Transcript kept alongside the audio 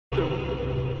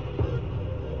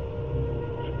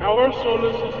Our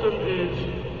solar system is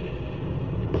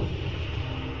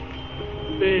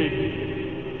big.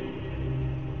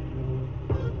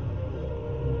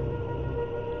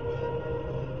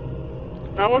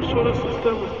 Our solar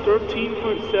system is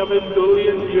 13.7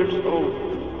 billion years old.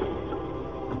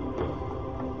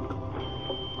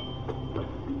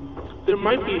 There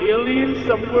might be aliens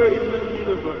somewhere in the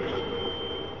universe.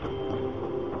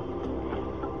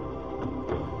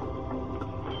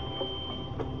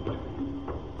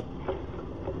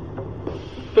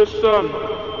 The sun.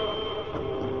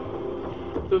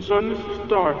 The sun is a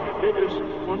star. It is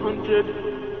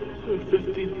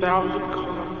 150,000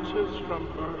 kilometers from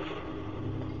Earth.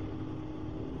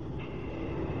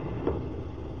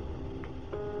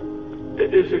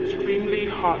 It is extremely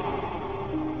hot.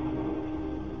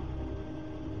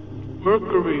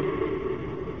 Mercury.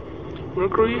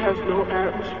 Mercury has no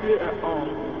atmosphere at all.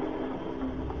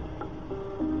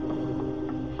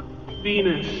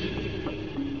 Venus.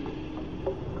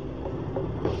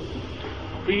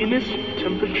 Venus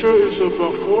temperature is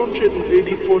about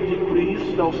 484 degrees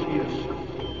Celsius.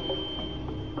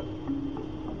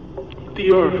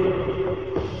 The Earth.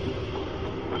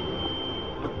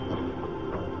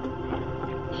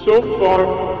 So far,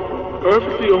 Earth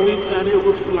is the only planet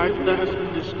with life that has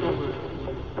been discovered.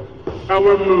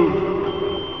 Our moon.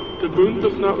 The moon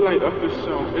does not light up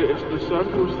itself. It is the sun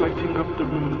who is lighting up the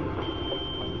moon.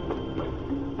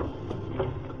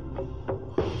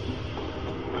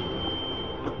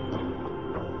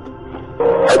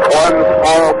 It's one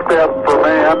small step for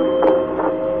man,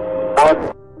 one.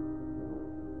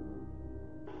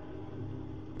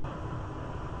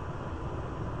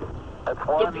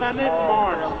 The planet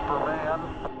Mars.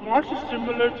 Mars is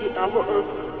similar to our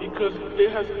Earth because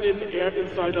it has thin air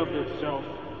inside of itself.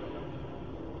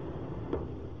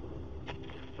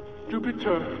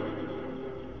 Jupiter.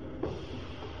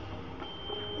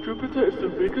 Jupiter is the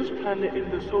biggest planet in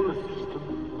the solar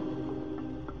system.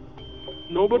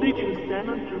 Nobody can stand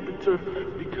on Jupiter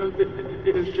because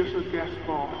it is just a gas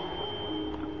ball.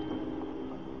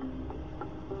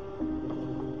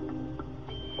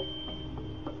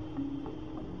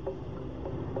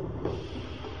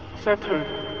 Saturn.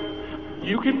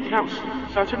 You can count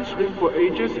Saturn's ring for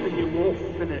ages and you won't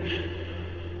finish.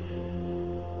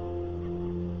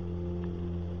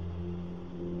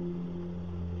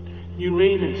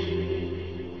 Uranus.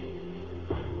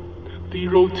 The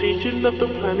rotation of the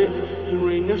planet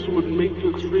Uranus would make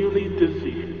you extremely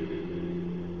dizzy.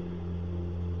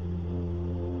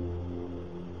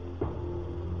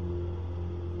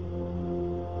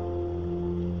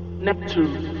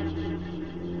 Neptune.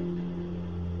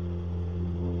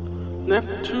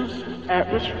 Neptune's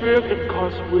atmosphere can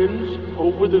cause winds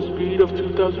over the speed of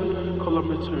 2,000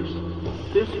 kilometers.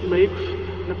 This makes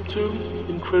Neptune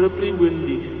incredibly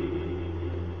windy.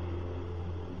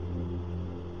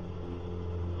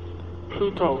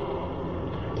 Pluto.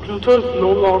 Pluto is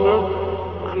no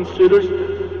longer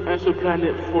considered as a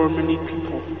planet for many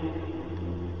people.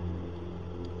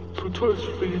 Pluto is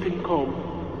freezing cold.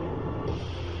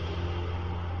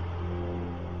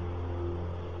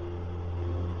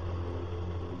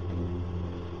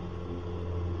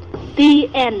 The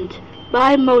End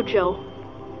by Mojo.